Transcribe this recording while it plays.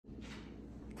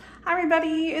Hi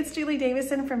everybody, it's Julie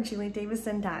Davison from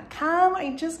juliedavison.com.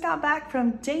 I just got back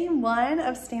from day one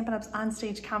of Stampin' Up's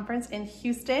OnStage conference in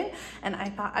Houston, and I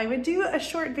thought I would do a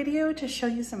short video to show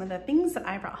you some of the things that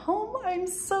I brought home. I'm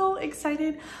so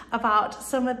excited about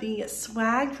some of the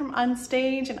swag from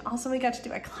OnStage, and also we got to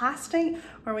do a class night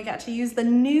where we got to use the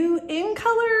new in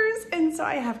colors, and so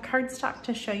I have cardstock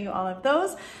to show you all of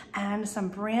those and some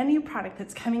brand new product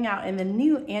that's coming out in the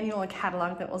new annual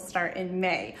catalog that will start in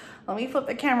May. Let me flip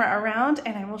the camera around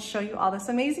and I will show you all this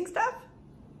amazing stuff.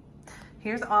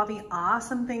 Here's all the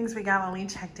awesome things we got when we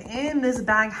checked in. This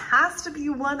bag has to be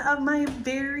one of my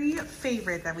very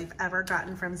favorite that we've ever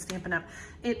gotten from Stampin' Up.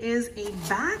 It is a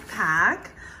backpack,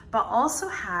 but also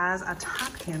has a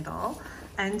top handle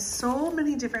and so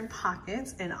many different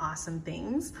pockets and awesome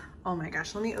things. Oh my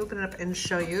gosh, let me open it up and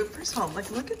show you. First of all, like,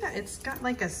 look at that. It's got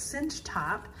like a cinch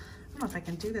top. I don't know if I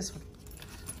can do this with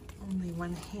only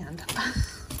one hand.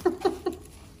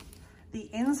 The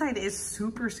inside is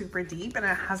super deep and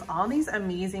it has all these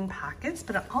amazing pockets,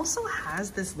 but it also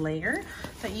has this layer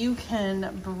that you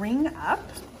can bring up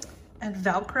and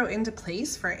Velcro into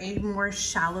place for a more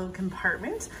shallow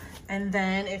compartment. And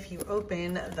then if you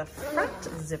open the front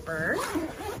zipper,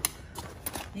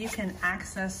 you can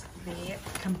access the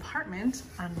compartment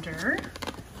under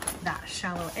that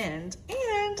shallow end.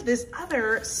 And this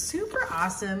other super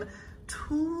awesome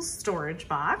tool storage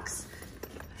box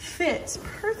fits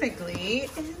perfectly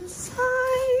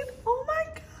inside. Oh my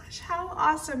gosh, how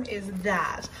awesome is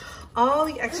that? All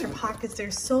the extra pockets,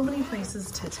 there's so many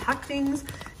places to tuck things,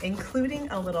 including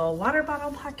a little water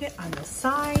bottle pocket on the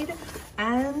side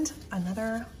and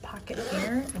another pocket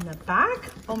here in the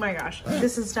back. Oh my gosh,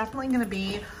 this is definitely gonna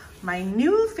be my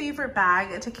new favorite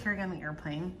bag to carry on the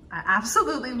airplane. I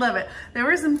absolutely love it. There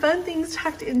were some fun things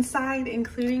tucked inside,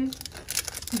 including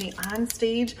the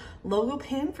OnStage logo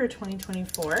pin for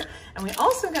 2024. And we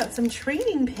also got some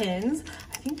trading pins.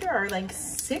 I think there are like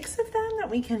 6 of them that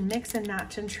we can mix and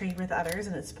match and trade with others,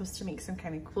 and it's supposed to make some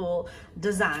kind of cool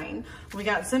design. We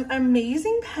got some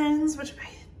amazing pens, which I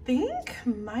think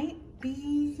might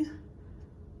be,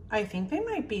 they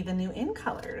might be the new in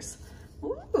colors.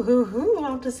 Ooh, we'll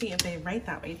have to see if they write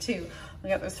that way too. We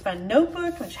got this fun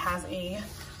notebook, which has a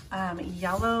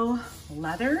yellow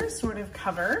leather sort of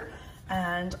cover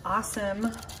and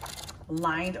awesome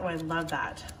lined, oh I love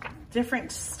that, different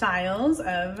styles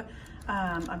of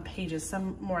on pages,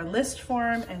 some more list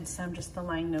form and some just the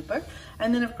lined notebook.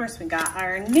 And then of course we got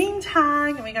our name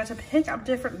tag, and we got to pick up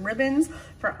different ribbons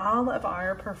for all of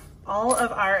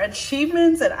our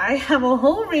achievements, and I have a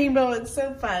whole rainbow. It's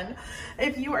so fun.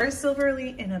 If you are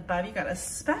silverly and above, you got a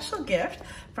special gift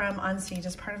from OnStage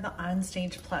as part of the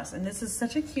OnStage Plus, and this is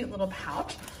such a cute little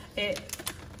pouch. It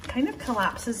kind of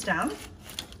collapses down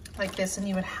like this, and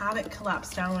you would have it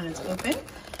collapse down when it's open,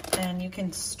 and you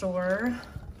can store,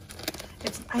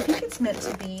 I think it's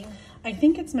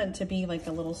meant to be like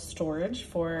a little storage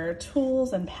for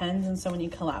tools and pens, and so when you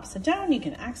collapse it down, you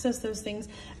can access those things,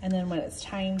 and then when it's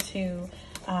time to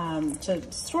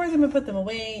store them and put them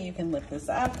away, you can lift this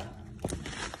up,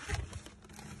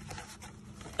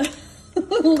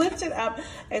 lift it up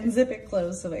and zip it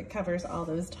closed so that it covers all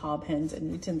those tall pens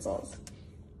and utensils.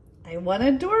 I won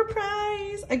a door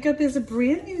prize. I got this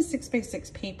brand new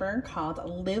 6x6 paper called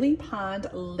Lily Pond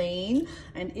Lane,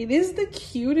 and it is the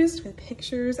cutest with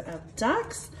pictures of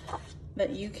ducks that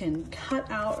you can cut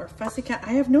out or fussy cut.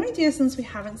 I have no idea since we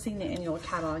haven't seen the annual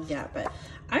catalog yet, but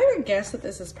I would guess that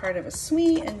this is part of a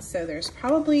suite, and so there's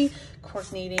probably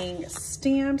coordinating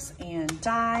stamps and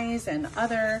dies and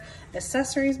other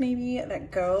accessories maybe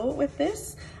that go with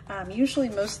this. Usually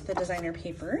most of the designer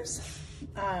papers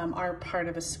are part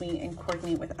of a suite and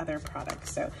coordinate with other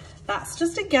products. So that's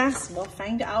just a guess. We'll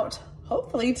find out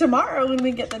hopefully tomorrow when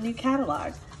we get the new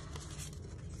catalog.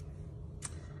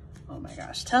 Oh my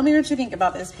gosh, tell me what you think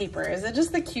about this paper. Is it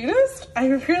just the cutest? I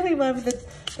really love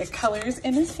the colors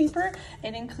in this paper.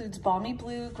 It includes balmy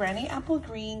blue, granny apple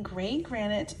green, gray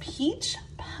granite, peach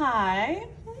pie,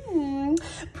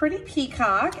 pretty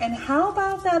peacock, and how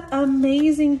about that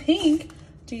amazing pink?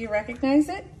 Do you recognize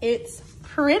it? It's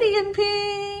Pretty in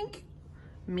Pink.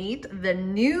 Meet the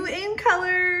new in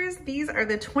colors. These are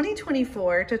the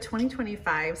 2024 to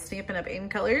 2025 Stampin' Up in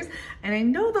colors. And I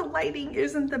know the lighting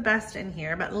isn't the best in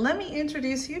here, but let me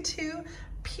introduce you to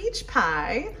Peach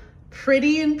Pie,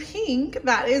 Pretty in Pink.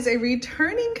 That is a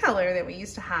returning color that we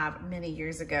used to have many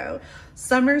years ago.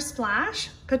 Summer Splash,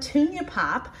 Petunia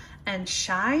Pop, and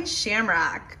Shy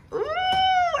Shamrock. Ooh,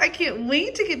 I can't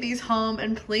wait to get these home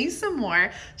and play some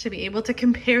more to be able to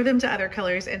compare them to other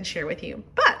colors and share with you.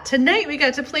 But tonight we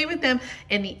got to play with them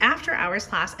in the after hours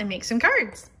class and make some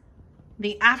cards.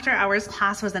 The after hours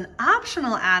class was an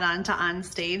optional add-on to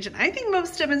OnStage, and I think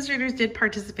most demonstrators did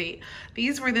participate.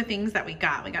 These were the things that we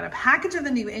got. We got a package of the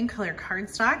new In Color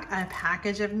cardstock, a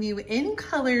package of new In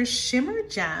Color shimmer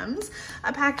gems,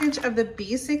 a package of the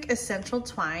basic essential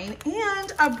twine,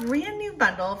 and a brand new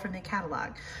bundle from the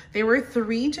catalog. There were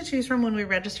 3 to choose from when we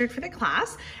registered for the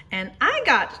class, and I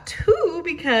got 2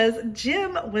 because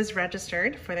Jim was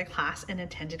registered for the class and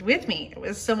attended with me. It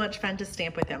was so much fun to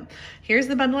stamp with him. Here's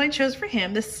the bundle I chose for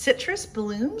him, the Citrus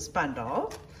Blooms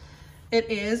bundle. It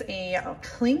is a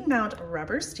cling mount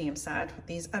rubber stamp set with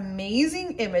these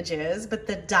amazing images, but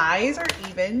the dies are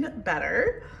even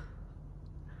better.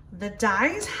 The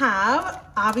dies have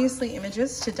obviously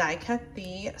images to die cut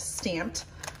the stamped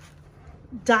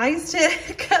dies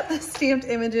to cut the stamped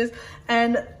images,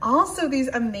 and also these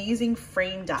amazing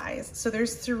frame dies. So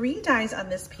there's 3 dies on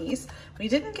this piece. We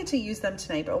didn't get to use them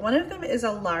tonight, but one of them is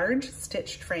a large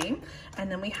stitched frame,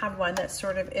 and then we have one that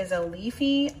sort of is a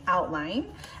leafy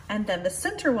outline, and then the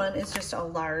center one is just a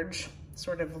large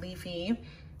sort of leafy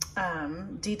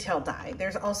detail die.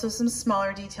 There's also some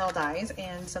smaller detail dies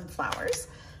and some flowers.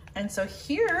 And so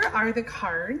here are the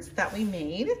cards that we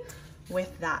made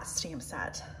with that stamp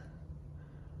set.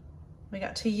 We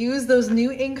got to use those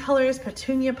new In Colors,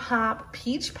 Petunia Pop,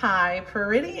 Peach Pie,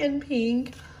 Peridian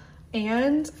Pink,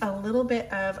 and a little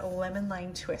bit of Lemon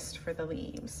Lime Twist for the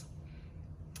leaves.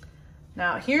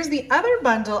 Now here's the other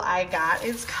bundle I got.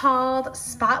 It's called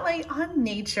Spotlight on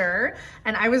Nature,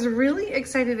 and I was really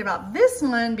excited about this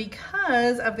one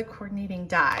because of the coordinating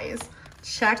dies.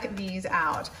 Check these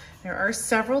out. There are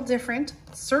several different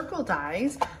circle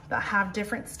dies that have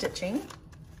different stitching.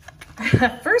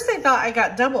 At first I thought I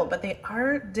got double, but they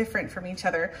are different from each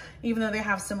other, even though they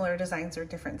have similar designs or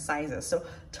different sizes. So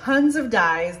tons of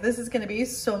dies. This is going to be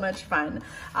so much fun.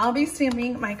 I'll be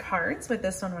stamping my cards with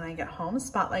this one when I get home,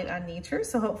 Spotlight on Nature.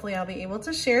 So hopefully I'll be able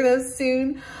to share those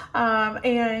soon.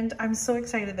 And I'm so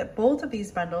excited that both of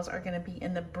these bundles are going to be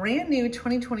in the brand new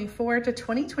 2024 to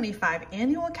 2025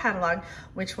 annual catalog,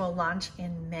 which will launch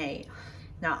in May.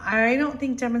 Now, I don't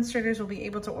think demonstrators will be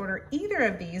able to order either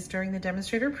of these during the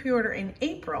demonstrator pre-order in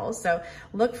April, so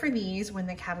look for these when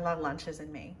the catalog launches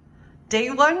in May. Day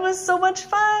 1 was so much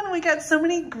fun. We got so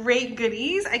many great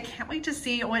goodies. I can't wait to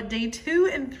see what day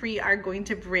 2 and 3 are going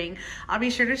to bring. I'll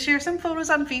be sure to share some photos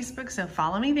on Facebook, so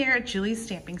follow me there at Julie's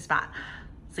Stamping Spot.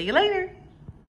 See you later.